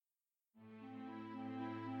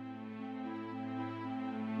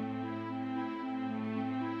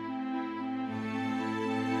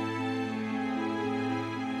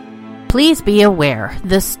Please be aware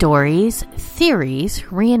the stories, theories,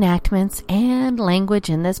 reenactments, and language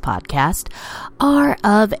in this podcast are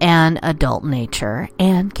of an adult nature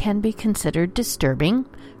and can be considered disturbing,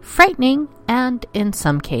 frightening, and in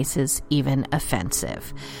some cases even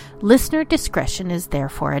offensive. Listener discretion is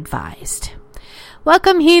therefore advised.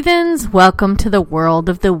 Welcome, heathens. Welcome to the world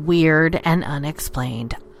of the weird and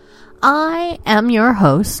unexplained. I am your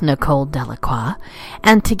host, Nicole Delacroix,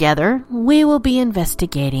 and together we will be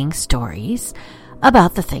investigating stories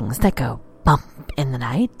about the things that go bump in the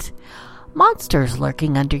night, monsters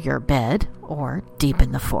lurking under your bed or deep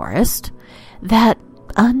in the forest, that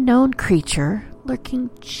unknown creature lurking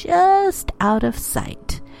just out of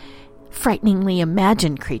sight, frighteningly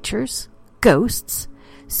imagined creatures, ghosts,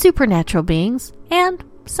 supernatural beings, and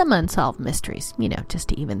some unsolved mysteries, just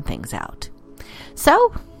to even things out.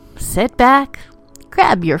 So, sit back,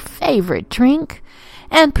 grab your favorite drink,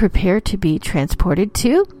 and prepare to be transported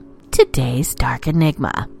to today's Dark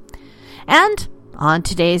Enigma. And on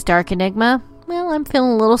today's Dark Enigma, well, I'm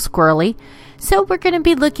feeling a little squirrely, so we're going to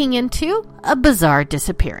be looking into a bizarre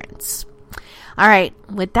disappearance. All right,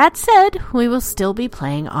 with that said, we will still be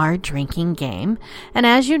playing our drinking game. And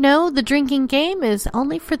as you know, the drinking game is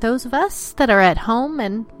only for those of us that are at home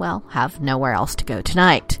and, well, have nowhere else to go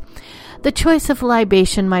tonight. The choice of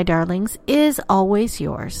libation, my darlings, is always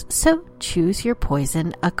yours, so choose your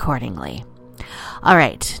poison accordingly. All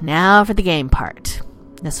right, now for the game part.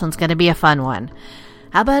 This one's going to be a fun one.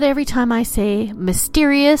 How about every time I say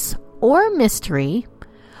mysterious or mystery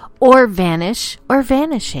or vanish or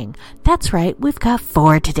vanishing? That's right, we've got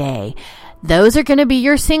 4 today. Those are going to be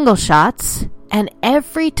your single shots, and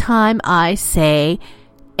every time I say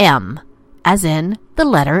M, as in the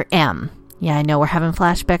letter M. Yeah, I know we're having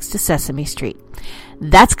flashbacks to Sesame Street.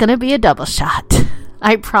 That's going to be a double shot.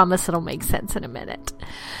 I promise it'll make sense in a minute.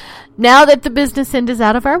 Now that the business end is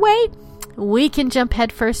out of our way, we can jump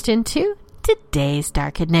headfirst into today's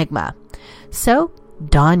Dark Enigma. So,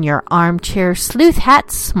 don your armchair sleuth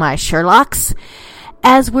hats, my Sherlocks,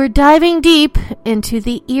 as we're diving deep into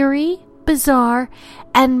the eerie, bizarre,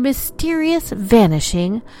 and mysterious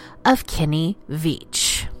vanishing of Kenny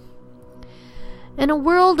Veach. In a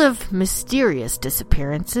world of mysterious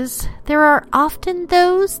disappearances, there are often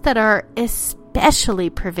those that are especially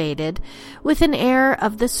pervaded with an air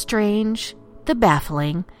of the strange, the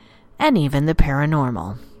baffling, and even the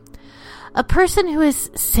paranormal. A person who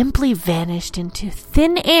has simply vanished into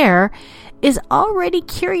thin air is already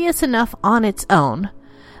curious enough on its own,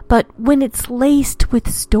 but when it's laced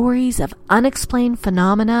with stories of unexplained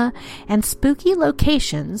phenomena and spooky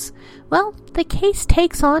locations, well, the case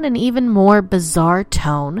takes on an even more bizarre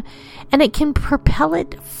tone, and it can propel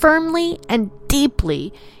it firmly and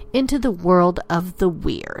deeply into the world of the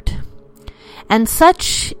weird. And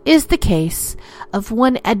such is the case of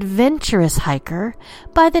one adventurous hiker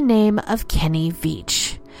by the name of Kenny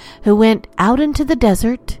Veach, who went out into the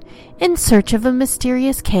desert in search of a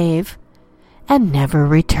mysterious cave and never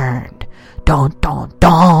returned. Dun, dun,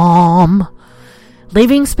 dun!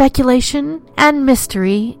 Leaving speculation and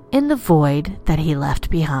mystery in the void that he left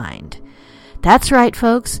behind. That's right,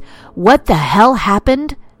 folks. What the hell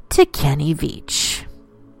happened to Kenny Veach?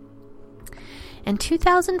 In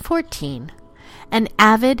 2014, an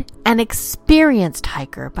avid and experienced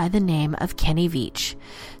hiker by the name of Kenny Veach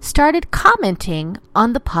started commenting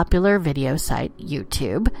on the popular video site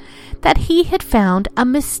YouTube that he had found a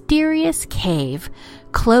mysterious cave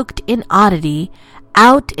cloaked in oddity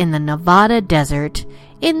out in the Nevada desert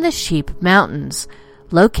in the Sheep Mountains,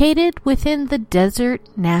 located within the Desert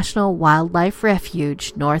National Wildlife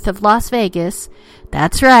Refuge north of Las Vegas.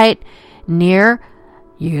 That's right, near,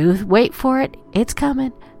 you wait for it, it's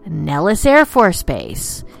coming, Nellis Air Force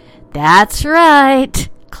Base. That's right,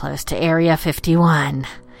 close to Area 51.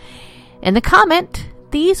 In the comment,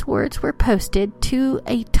 these words were posted to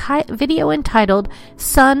a video entitled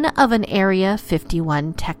Son of an Area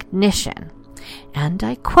 51 Technician. And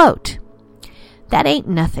I quote, "That ain't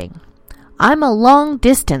nothing. I'm a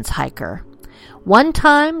long-distance hiker. One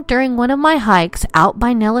time during one of my hikes out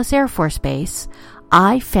by Nellis Air Force Base,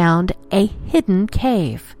 I found a hidden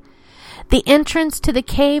cave. The entrance to the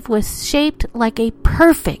cave was shaped like a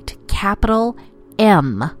perfect capital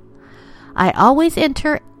M. I always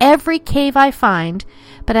enter every cave I find,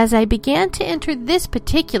 but as I began to enter this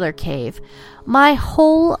particular cave, my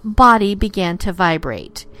whole body began to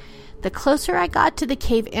vibrate. The closer I got to the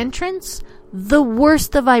cave entrance, the worse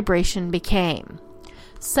the vibration became.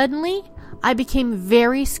 Suddenly, I became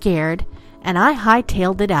very scared, and I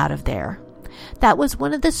hightailed it out of there. That was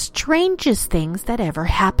one of the strangest things that ever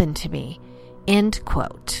happened to me." End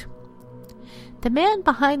quote. The man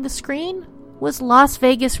behind the screen was Las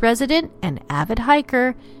Vegas resident and avid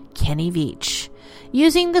hiker Kenny Veach,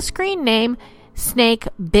 using the screen name Snake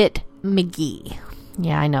Bit McGee.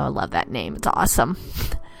 Yeah, I know, I love that name. It's awesome.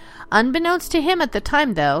 Unbeknownst to him at the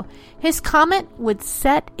time, though, his comet would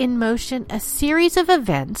set in motion a series of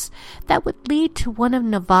events that would lead to one of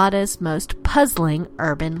Nevada's most puzzling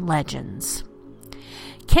urban legends.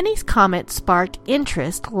 Kenny's comet sparked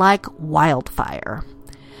interest like wildfire.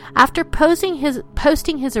 After posting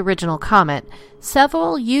his original comment,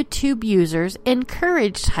 several YouTube users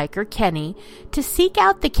encouraged hiker Kenny to seek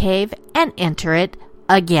out the cave and enter it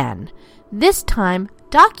again, this time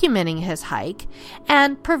documenting his hike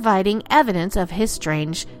and providing evidence of his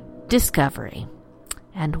strange discovery.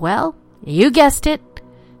 And well, you guessed it,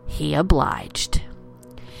 he obliged.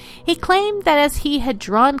 He claimed that as he had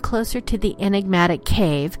drawn closer to the enigmatic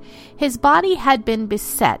cave, his body had been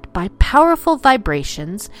beset by powerful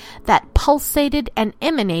vibrations that pulsated and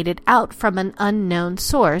emanated out from an unknown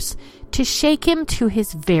source to shake him to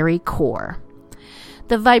his very core.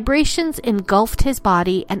 The vibrations engulfed his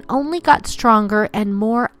body and only got stronger and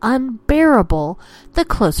more unbearable the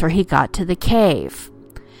closer he got to the cave.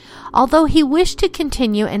 Although he wished to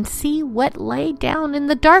continue and see what lay down in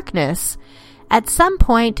the darkness, at some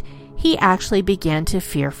point he actually began to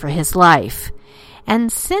fear for his life,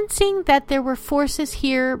 and sensing that there were forces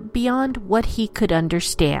here beyond what he could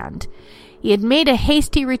understand, he had made a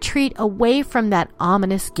hasty retreat away from that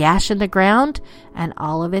ominous gash in the ground and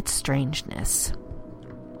all of its strangeness.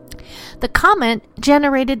 The comment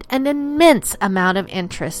generated an immense amount of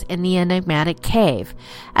interest in the enigmatic cave,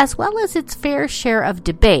 as well as its fair share of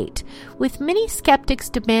debate, with many skeptics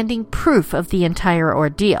demanding proof of the entire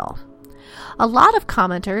ordeal. A lot of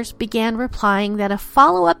commenters began replying that a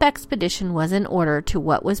follow-up expedition was in order to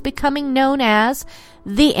what was becoming known as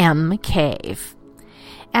the M Cave.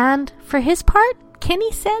 And for his part,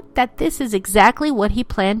 Kenny said that this is exactly what he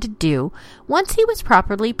planned to do once he was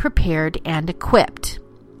properly prepared and equipped.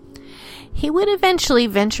 He would eventually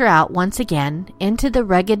venture out once again into the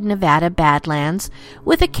rugged Nevada Badlands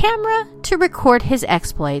with a camera to record his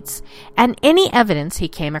exploits and any evidence he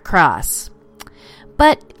came across.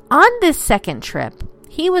 But on this second trip,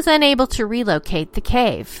 he was unable to relocate the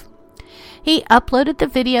cave. He uploaded the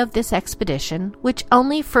video of this expedition, which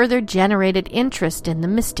only further generated interest in the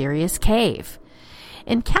mysterious cave.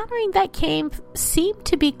 Encountering that cave seemed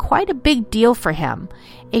to be quite a big deal for him,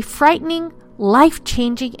 a frightening,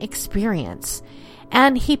 life-changing experience,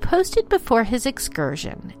 and he posted before his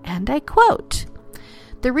excursion, and I quote,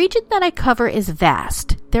 "The region that I cover is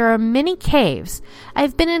vast. There are many caves.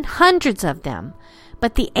 I've been in hundreds of them,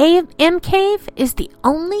 but the M Cave is the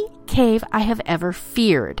only cave I have ever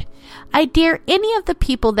feared. I dare any of the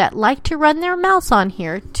people that like to run their mouths on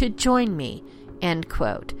here to join me." End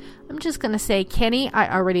quote. I'm just going to say, Kenny,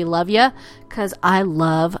 I already love you because I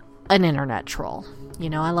love an internet troll. You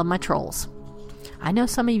know, I love my trolls. I know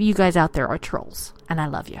some of you guys out there are trolls, and I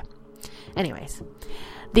love you. Anyways,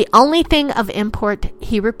 the only thing of import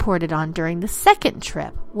he reported on during the second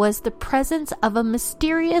trip was the presence of a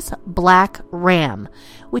mysterious black ram,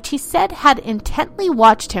 which he said had intently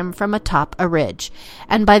watched him from atop a ridge.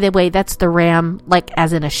 And by the way, that's the ram like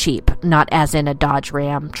as in a sheep, not as in a Dodge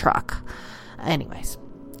Ram truck. Anyways,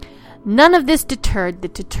 none of this deterred the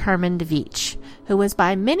determined Veach, who was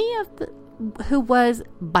by many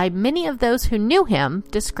of those who knew him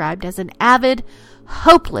described as an avid,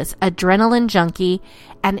 hopeless adrenaline junkie,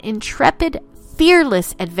 an intrepid,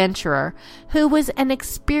 fearless adventurer who was an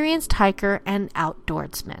experienced hiker and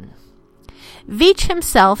outdoorsman. Veach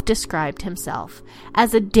himself described himself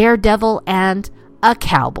as a daredevil and a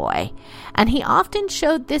cowboy, and he often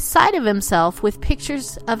showed this side of himself with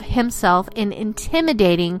pictures of himself in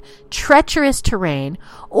intimidating, treacherous terrain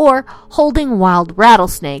or holding wild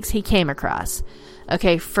rattlesnakes he came across.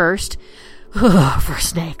 Okay, first, for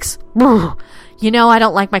snakes. You know I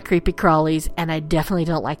don't like my creepy crawlies, and I definitely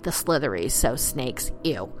don't like the slitheries, so snakes,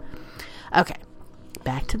 ew. Okay,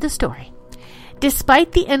 back to the story.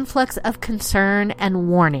 Despite the influx of concern and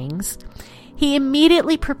warnings, he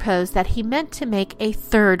immediately proposed that he meant to make a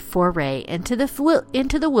third foray into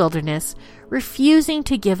the wilderness, refusing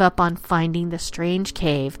to give up on finding the strange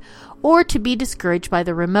cave or to be discouraged by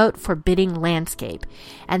the remote, forbidding landscape.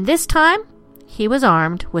 And this time, he was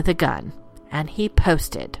armed with a gun. And he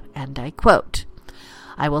posted, and I quote,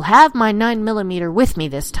 "I will have my 9mm with me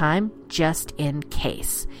this time, just in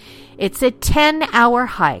case. It's a 10-hour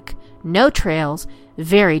hike, no trails,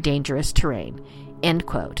 very dangerous terrain." End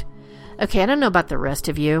quote. Okay, I don't know about the rest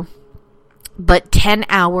of you, but 10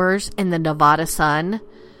 hours in the Nevada sun.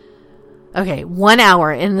 Okay, 1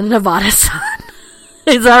 hour in the Nevada sun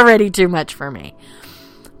is already too much for me.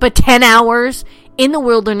 But 10 hours in the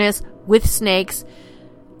wilderness with snakes,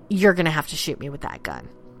 you're going to have to shoot me with that gun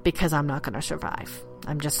because I'm not going to survive.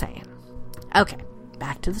 I'm just saying. Okay,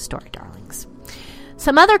 back to the story, darlings.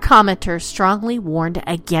 Some other commenters strongly warned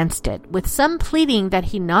against it, with some pleading that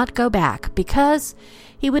he not go back because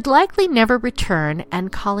he would likely never return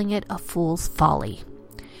and calling it a fool's folly.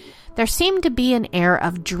 There seemed to be an air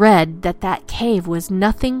of dread that cave was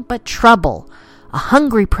nothing but trouble, a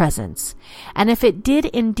hungry presence, and if it did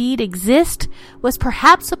indeed exist, was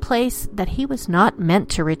perhaps a place that he was not meant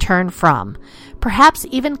to return from, perhaps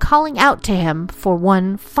even calling out to him for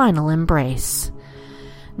one final embrace.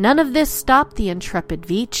 None of this stopped the intrepid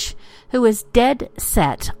Veach, who was dead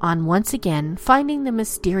set on once again finding the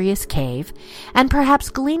mysterious cave and perhaps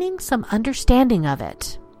gleaning some understanding of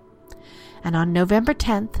it. And on November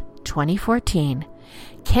 10th, 2014,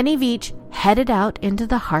 Kenny Veach headed out into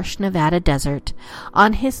the harsh Nevada desert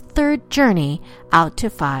on his third journey out to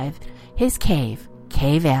 5, his cave,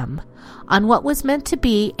 Cave M, on what was meant to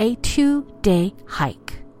be a 2-day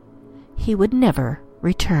hike. He would never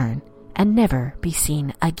return and never be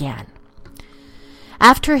seen again.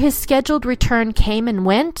 After his scheduled return came and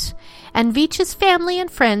went, and Veach's family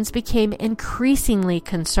and friends became increasingly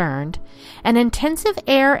concerned, an intensive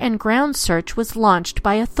air and ground search was launched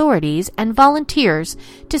by authorities and volunteers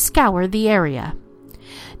to scour the area.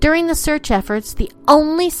 During the search efforts, the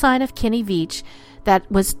only sign of Kenny Veach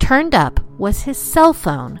that was turned up was his cell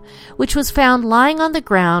phone, which was found lying on the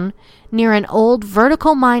ground near an old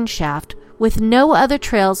vertical mine shaft with no other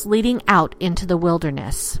trails leading out into the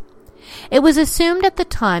wilderness. It was assumed at the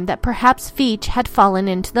time that perhaps Veach had fallen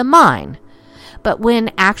into the mine, but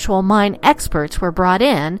when actual mine experts were brought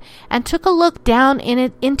in and took a look down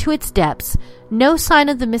into its depths, no sign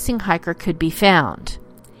of the missing hiker could be found.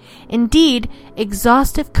 Indeed,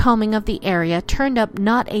 exhaustive combing of the area turned up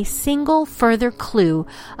not a single further clue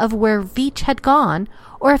of where Veach had gone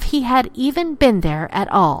or if he had even been there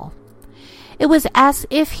at all. It was as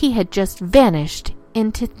if he had just vanished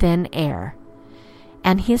into thin air,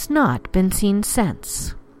 and he has not been seen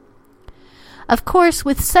since. Of course,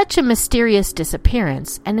 with such a mysterious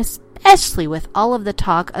disappearance, and especially with all of the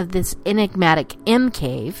talk of this enigmatic M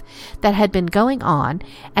cave that had been going on,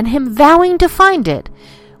 and him vowing to find it,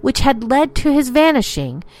 which had led to his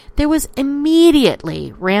vanishing, there was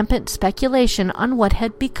immediately rampant speculation on what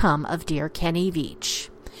had become of dear Kenny Veach,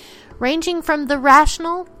 ranging from the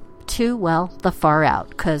rational to, well, the far out,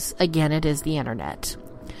 because, again, it is the internet.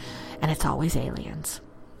 And it's always aliens.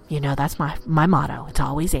 You know, that's my motto. It's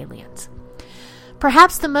always aliens.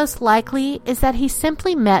 Perhaps the most likely is that he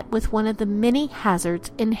simply met with one of the many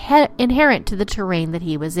hazards inherent to the terrain that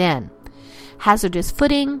he was in. Hazardous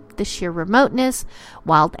footing, the sheer remoteness,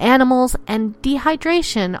 wild animals, and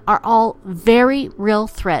dehydration are all very real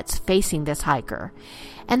threats facing this hiker.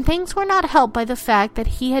 And things were not helped by the fact that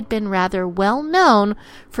he had been rather well known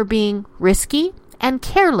for being risky and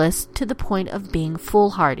careless to the point of being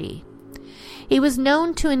foolhardy. He was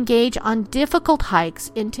known to engage on difficult hikes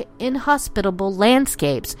into inhospitable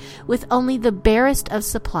landscapes with only the barest of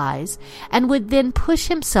supplies, and would then push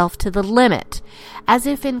himself to the limit, as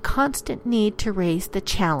if in constant need to raise the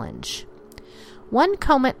challenge. One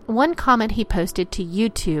comment he posted to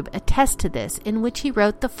YouTube attests to this, in which he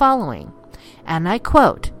wrote the following, and I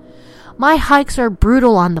quote, "My hikes are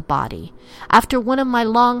brutal on the body. After one of my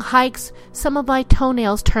long hikes, some of my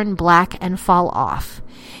toenails turn black and fall off.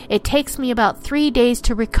 It takes me about 3 days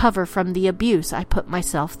to recover from the abuse I put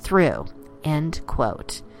myself through." End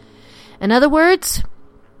quote. In other words,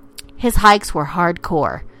 his hikes were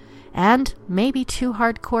hardcore, and maybe too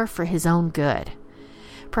hardcore for his own good.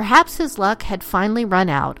 Perhaps his luck had finally run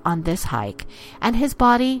out on this hike, and his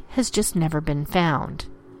body has just never been found.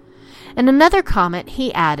 In another comment,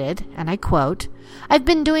 he added, and I quote, "I've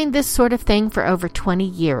been doing this sort of thing for over 20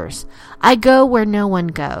 years. I go where no one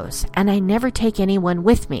goes, and I never take anyone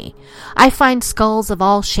with me. I find skulls of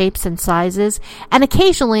all shapes and sizes, and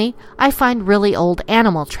occasionally I find really old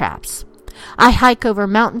animal traps. I hike over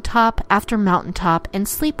mountaintop after mountaintop and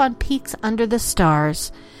sleep on peaks under the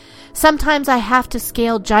stars. Sometimes I have to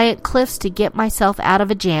scale giant cliffs to get myself out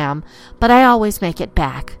of a jam, but I always make it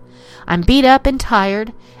back. I'm beat up and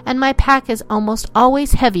tired, and my pack is almost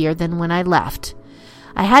always heavier than when I left.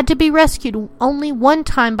 I had to be rescued only one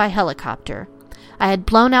time by helicopter. I had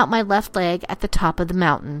blown out my left leg at the top of the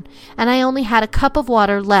mountain, and I only had a cup of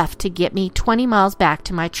water left to get me 20 miles back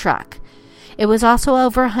to my truck. It was also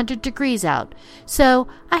over 100 degrees out, so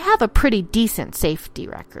I have a pretty decent safety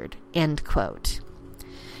record." End quote.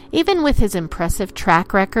 Even with his impressive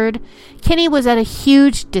track record, Kenny was at a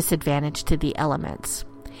huge disadvantage to the elements.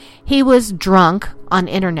 He was drunk on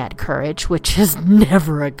internet courage, which is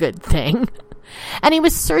never a good thing. And he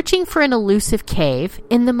was searching for an elusive cave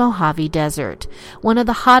in the Mojave Desert, one of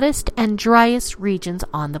the hottest and driest regions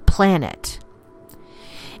on the planet.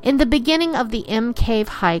 In the beginning of the M Cave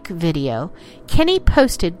hike video, Kenny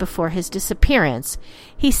posted before his disappearance,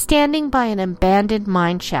 he's standing by an abandoned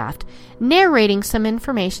mine shaft, narrating some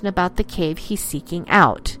information about the cave he's seeking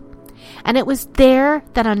out. And it was there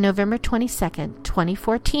that on November 22nd,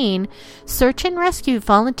 2014, search and rescue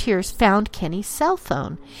volunteers found Kenny's cell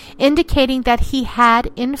phone, indicating that he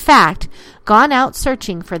had, in fact, gone out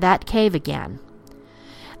searching for that cave again.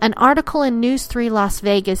 An article in News 3 Las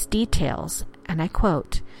Vegas details, and I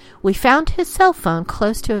quote, "We found his cell phone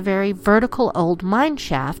close to a very vertical old mine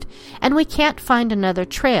shaft, and we can't find another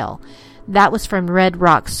trail." That was from Red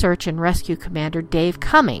Rock Search and Rescue Commander Dave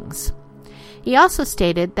Cummings. He also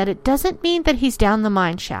stated that it doesn't mean that he's down the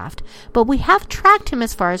mine shaft, but we have tracked him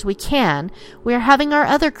as far as we can. We are having our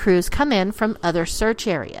other crews come in from other search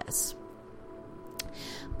areas.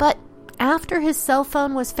 But after his cell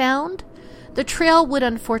phone was found, the trail would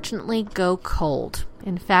unfortunately go cold,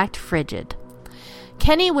 in fact frigid.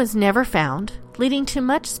 Kenny was never found, leading to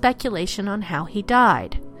much speculation on how he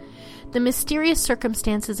died. The mysterious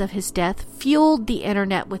circumstances of his death fueled the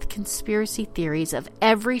internet with conspiracy theories of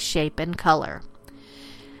every shape and color.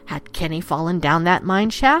 Had Kenny fallen down that mine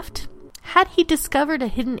shaft? Had he discovered a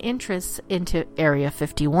hidden entrance into Area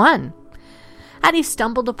 51? Had he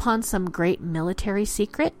stumbled upon some great military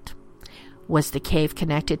secret? Was the cave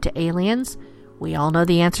connected to aliens? We all know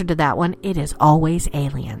the answer to that one. It is always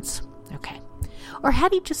aliens. Okay. Or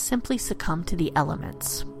had he just simply succumbed to the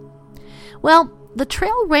elements? Well, the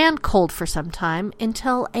trail ran cold for some time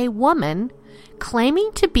until a woman,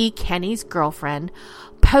 claiming to be Kenny's girlfriend,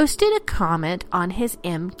 posted a comment on his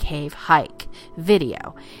M Cave hike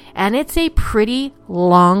video. And it's a pretty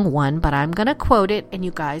long one, but I'm going to quote it, and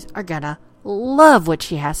you guys are going to love what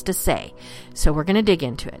she has to say. So we're going to dig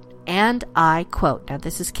into it. And I quote, now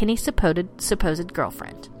this is Kenny's supposed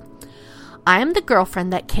girlfriend. "I am the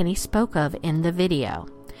girlfriend that Kenny spoke of in the video.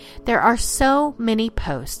 There are so many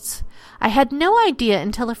posts. I had no idea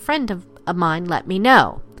until a friend of mine let me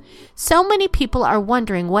know. So many people are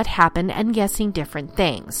wondering what happened and guessing different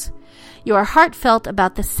things. You are heartfelt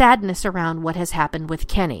about the sadness around what has happened with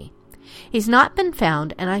Kenny. He's not been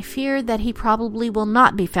found, and I fear that he probably will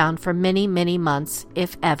not be found for many, many months,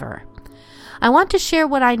 if ever. I want to share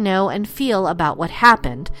what I know and feel about what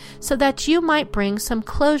happened so that you might bring some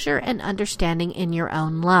closure and understanding in your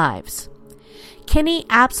own lives. Kenny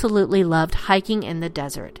absolutely loved hiking in the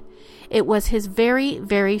desert. It was his very,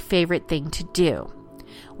 very favorite thing to do.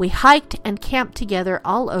 We hiked and camped together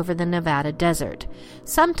all over the Nevada desert,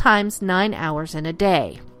 sometimes 9 hours in a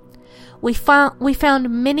day. We found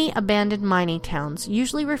many abandoned mining towns,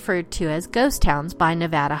 usually referred to as ghost towns by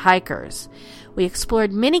Nevada hikers. We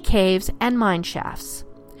explored many caves and mine shafts.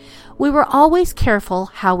 We were always careful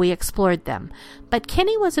how we explored them, but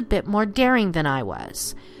Kenny was a bit more daring than I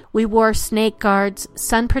was. We wore snake guards,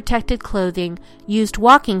 sun-protected clothing, used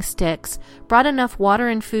walking sticks, brought enough water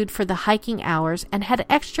and food for the hiking hours, and had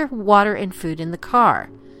extra water and food in the car.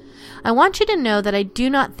 I want you to know that I do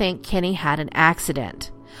not think Kenny had an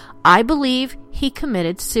accident. I believe he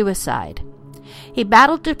committed suicide. He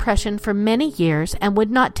battled depression for many years and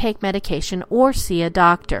would not take medication or see a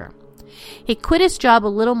doctor. He quit his job a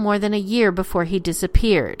little more than a year before he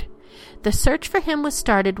disappeared. The search for him was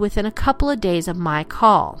started within a couple of days of my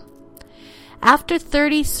call. After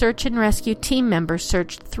 30 search and rescue team members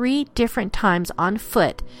searched 3 different times on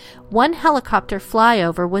foot, 1 helicopter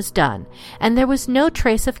flyover was done, and there was no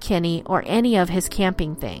trace of Kenny or any of his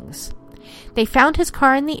camping things. They found his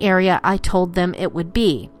car in the area I told them it would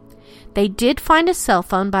be. They did find a cell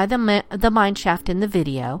phone by the mine shaft in the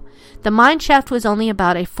video. The mine shaft was only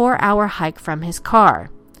about a 4-hour hike from his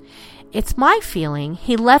car. It's my feeling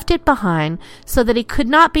he left it behind so that he could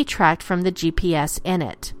not be tracked from the GPS in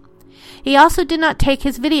it. He also did not take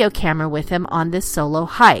his video camera with him on this solo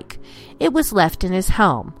hike. It was left in his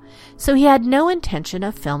home, so he had no intention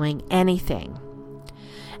of filming anything.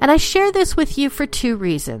 And I share this with you for 2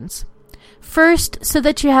 reasons. First, so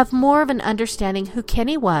that you have more of an understanding who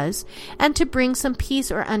Kenny was and to bring some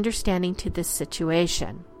peace or understanding to this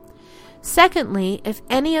situation. Secondly, if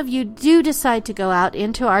any of you do decide to go out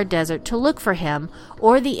into our desert to look for him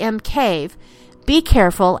or the M Cave, be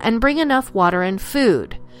careful and bring enough water and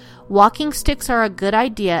food. Walking sticks are a good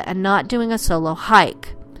idea and not doing a solo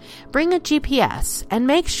hike. Bring a GPS and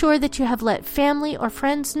make sure that you have let family or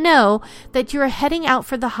friends know that you are heading out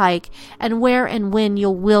for the hike and where and when you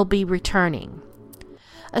will be returning.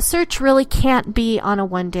 A search really can't be on a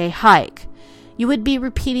one-day hike. You would be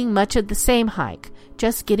repeating much of the same hike,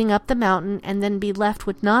 just getting up the mountain and then be left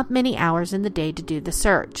with not many hours in the day to do the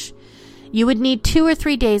search. You would need 2 or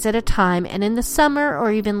 3 days at a time, and in the summer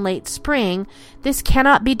or even late spring, this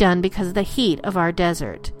cannot be done because of the heat of our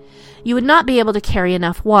desert. You would not be able to carry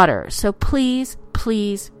enough water, so please,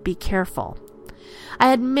 please be careful. I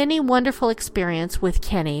had many wonderful experiences with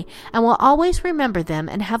Kenny and will always remember them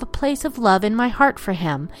and have a place of love in my heart for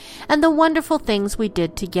him and the wonderful things we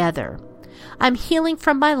did together. I'm healing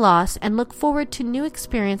from my loss and look forward to new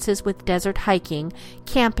experiences with desert hiking,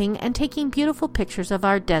 camping, and taking beautiful pictures of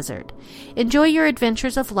our desert. Enjoy your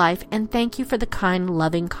adventures of life, and thank you for the kind,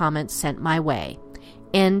 loving comments sent my way.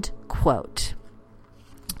 End quote.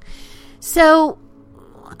 So,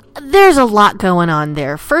 there's a lot going on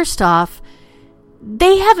there. First off,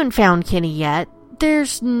 they haven't found Kenny yet.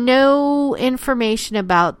 There's no information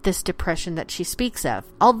about this depression that she speaks of.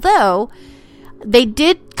 Although, they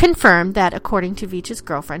did confirm that, according to Veach's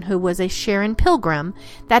girlfriend, who was a Sharon Pilgrim,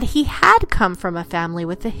 that he had come from a family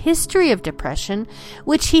with a history of depression,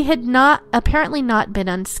 which he had apparently not been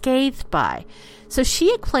unscathed by. So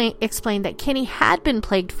she explained that Kenny had been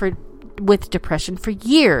plagued with depression for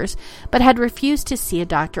years, but had refused to see a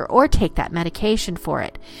doctor or take that medication for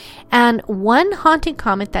it. And one haunting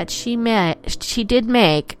comment that she did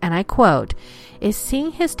make, and I quote, is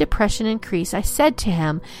seeing his depression increase, I said to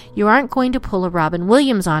him, "You aren't going to pull a Robin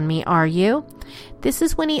Williams on me, are you?" This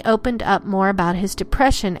is when he opened up more about his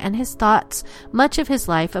depression and his thoughts, much of his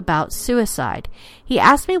life about suicide. He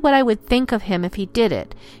asked me what I would think of him if he did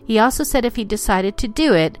it. He also said if he decided to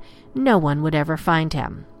do it, no one would ever find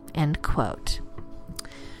him. End quote.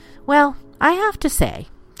 Well, I have to say,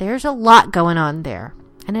 there's a lot going on there.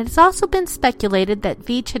 And it has also been speculated that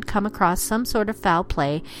Veach had come across some sort of foul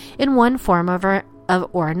play in one form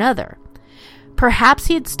or another. Perhaps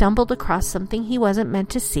he had stumbled across something he wasn't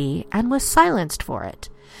meant to see and was silenced for it,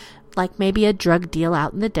 like maybe a drug deal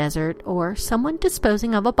out in the desert or someone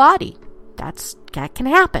disposing of a body. That can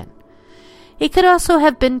happen. He could also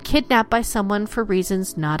have been kidnapped by someone for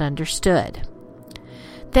reasons not understood.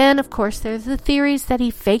 Then, of course, there's the theories that he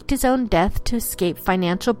faked his own death to escape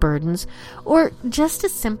financial burdens or just to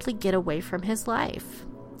simply get away from his life.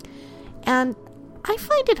 And I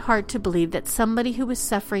find it hard to believe that somebody who was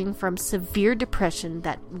suffering from severe depression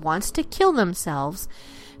that wants to kill themselves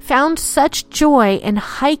found such joy in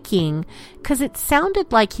hiking, because it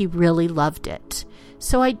sounded like he really loved it.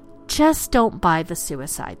 So I just don't buy the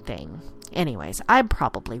suicide thing. Anyways, I'm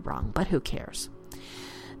probably wrong, but who cares?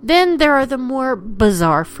 Then there are the more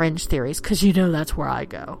bizarre fringe theories, because that's where I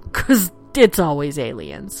go, because it's always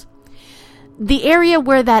aliens. The area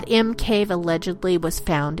where that M cave allegedly was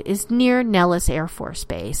found is near Nellis Air Force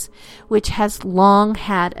Base, which has long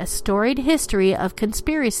had a storied history of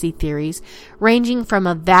conspiracy theories ranging from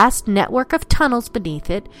a vast network of tunnels beneath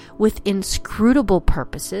it with inscrutable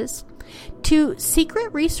purposes to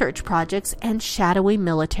secret research projects and shadowy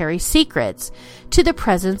military secrets, to the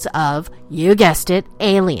presence of, you guessed it,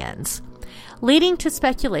 aliens, leading to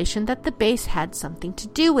speculation that the base had something to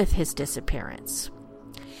do with his disappearance.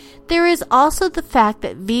 There is also the fact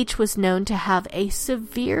that Veach was known to have a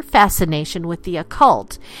severe fascination with the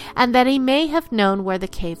occult, and that he may have known where the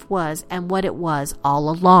cave was and what it was all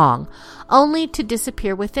along, only to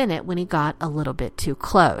disappear within it when he got a little bit too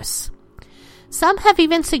close. Some have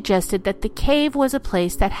even suggested that the cave was a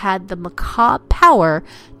place that had the macabre power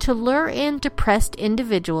to lure in depressed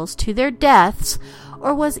individuals to their deaths,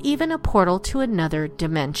 or was even a portal to another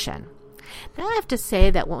dimension. Now I have to say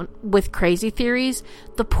that with crazy theories,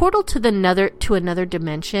 the portal to another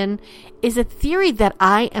dimension is a theory that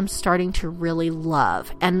I am starting to really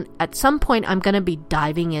love. And at some point I'm going to be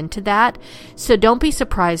diving into that. So don't be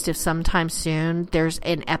surprised if sometime soon there's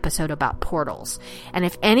an episode about portals. And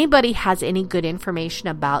if anybody has any good information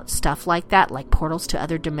about stuff like that, like portals to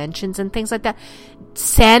other dimensions and things like that,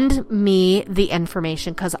 send me the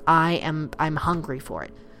information, because I'm hungry for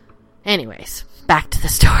it. Anyways, back to the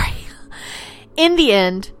story. In the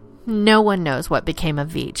end, no one knows what became of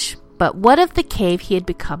Veach, but what of the cave he had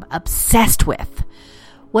become obsessed with?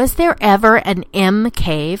 Was there ever an M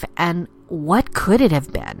cave, and what could it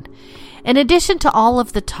have been? In addition to all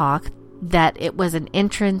of the talk that it was an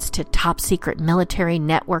entrance to top-secret military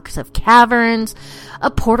networks of caverns, a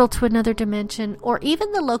portal to another dimension, or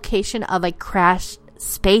even the location of a crashed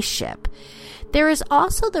spaceship, there is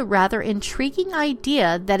also the rather intriguing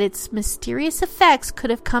idea that its mysterious effects could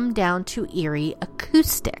have come down to eerie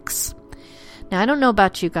acoustics. Now, I don't know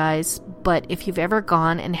about you guys, but if you've ever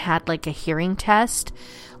gone and had like a hearing test,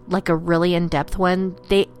 like a really in-depth one,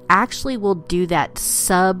 they actually will do that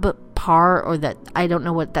subpar subpar or that, I don't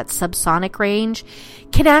know what, that subsonic range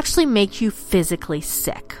can actually make you physically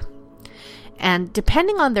sick. And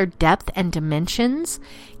depending on their depth and dimensions,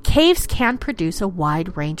 caves can produce a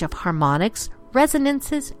wide range of harmonics,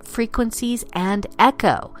 resonances, frequencies, and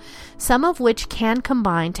echo, some of which can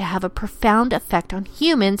combine to have a profound effect on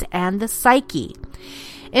humans and the psyche.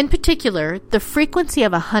 In particular, the frequency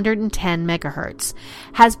of 110 megahertz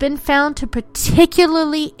has been found to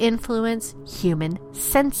particularly influence human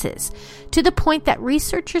senses, to the point that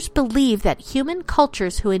researchers believe that human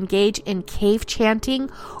cultures who engage in cave chanting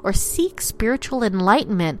or seek spiritual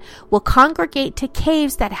enlightenment will congregate to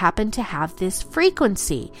caves that happen to have this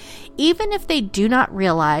frequency, even if they do not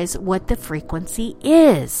realize what the frequency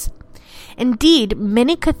is. Indeed,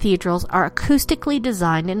 many cathedrals are acoustically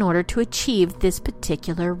designed in order to achieve this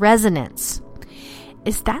particular resonance.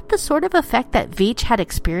 Is that the sort of effect that Veach had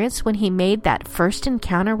experienced when he made that first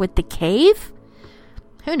encounter with the cave?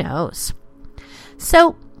 Who knows?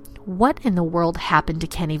 So, what in the world happened to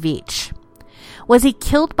Kenny Veach? Was he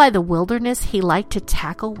killed by the wilderness he liked to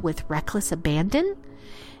tackle with reckless abandon?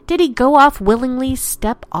 Did he go off willingly,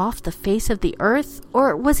 step off the face of the earth,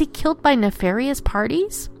 or was he killed by nefarious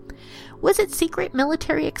parties? Was it secret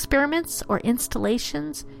military experiments or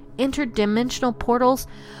installations, interdimensional portals,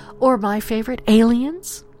 or my favorite,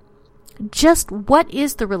 aliens? Just what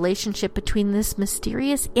is the relationship between this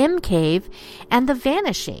mysterious M cave and the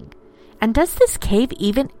Vanishing? And does this cave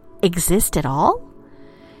even exist at all?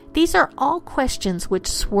 These are all questions which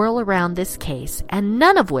swirl around this case, and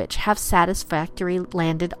none of which have satisfactorily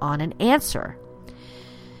landed on an answer.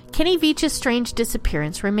 Kenny Veach's strange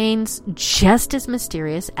disappearance remains just as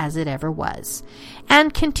mysterious as it ever was,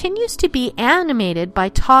 and continues to be animated by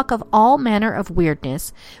talk of all manner of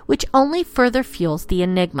weirdness, which only further fuels the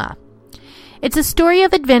enigma. It's a story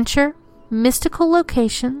of adventure, mystical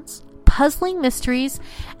locations, puzzling mysteries,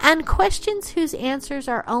 and questions whose answers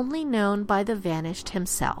are only known by the vanished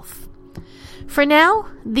himself. For now,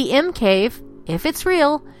 the M Cave, if it's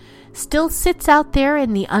real, still sits out there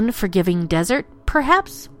in the unforgiving desert,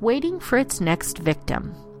 perhaps waiting for its next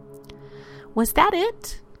victim. Was that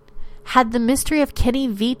it? Had the mystery of Kenny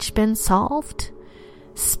Veach been solved?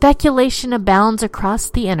 Speculation abounds across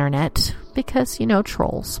the internet, because,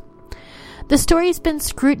 trolls. The story's been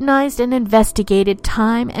scrutinized and investigated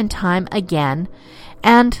time and time again,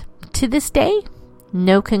 and to this day,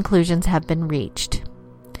 no conclusions have been reached.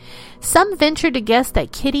 Some venture to guess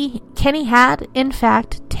that Kenny had, in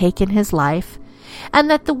fact, taken his life,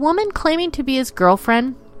 and that the woman claiming to be his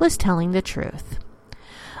girlfriend was telling the truth.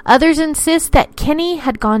 Others insist that Kenny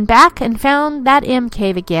had gone back and found that M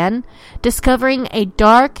cave again, discovering a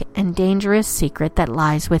dark and dangerous secret that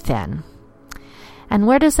lies within. And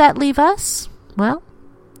where does that leave us? Well,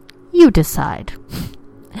 you decide.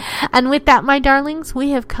 And with that, my darlings, we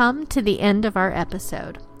have come to the end of our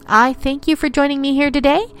episode. I thank you for joining me here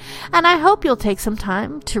today, and I hope you'll take some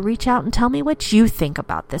time to reach out and tell me what you think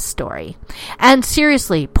about this story. And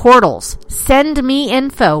seriously, portals, send me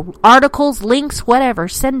info, articles, links, whatever,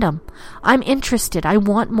 send them. I'm interested. I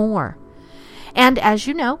want more. And as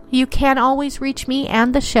you know, you can always reach me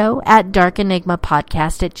and the show at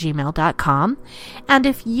darkenigmapodcast@gmail.com. And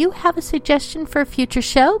if you have a suggestion for a future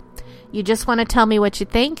show, you just want to tell me what you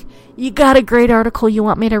think, you got a great article you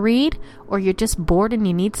want me to read, or you're just bored and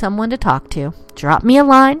you need someone to talk to, drop me a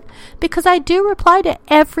line, because I do reply to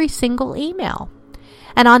every single email.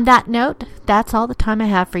 And on that note, that's all the time I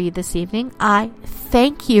have for you this evening. I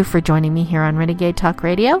thank you for joining me here on Renegade Talk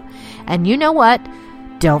Radio. And you know what?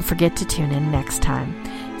 Don't forget to tune in next time.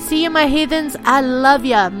 See you, my heathens. I love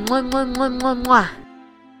ya. Mwah, mwah, mwah, mwah, mwah.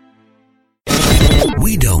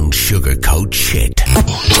 We don't sugarcoat shit.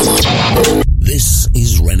 This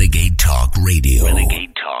is Renegade Talk Radio.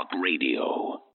 Renegade Talk Radio.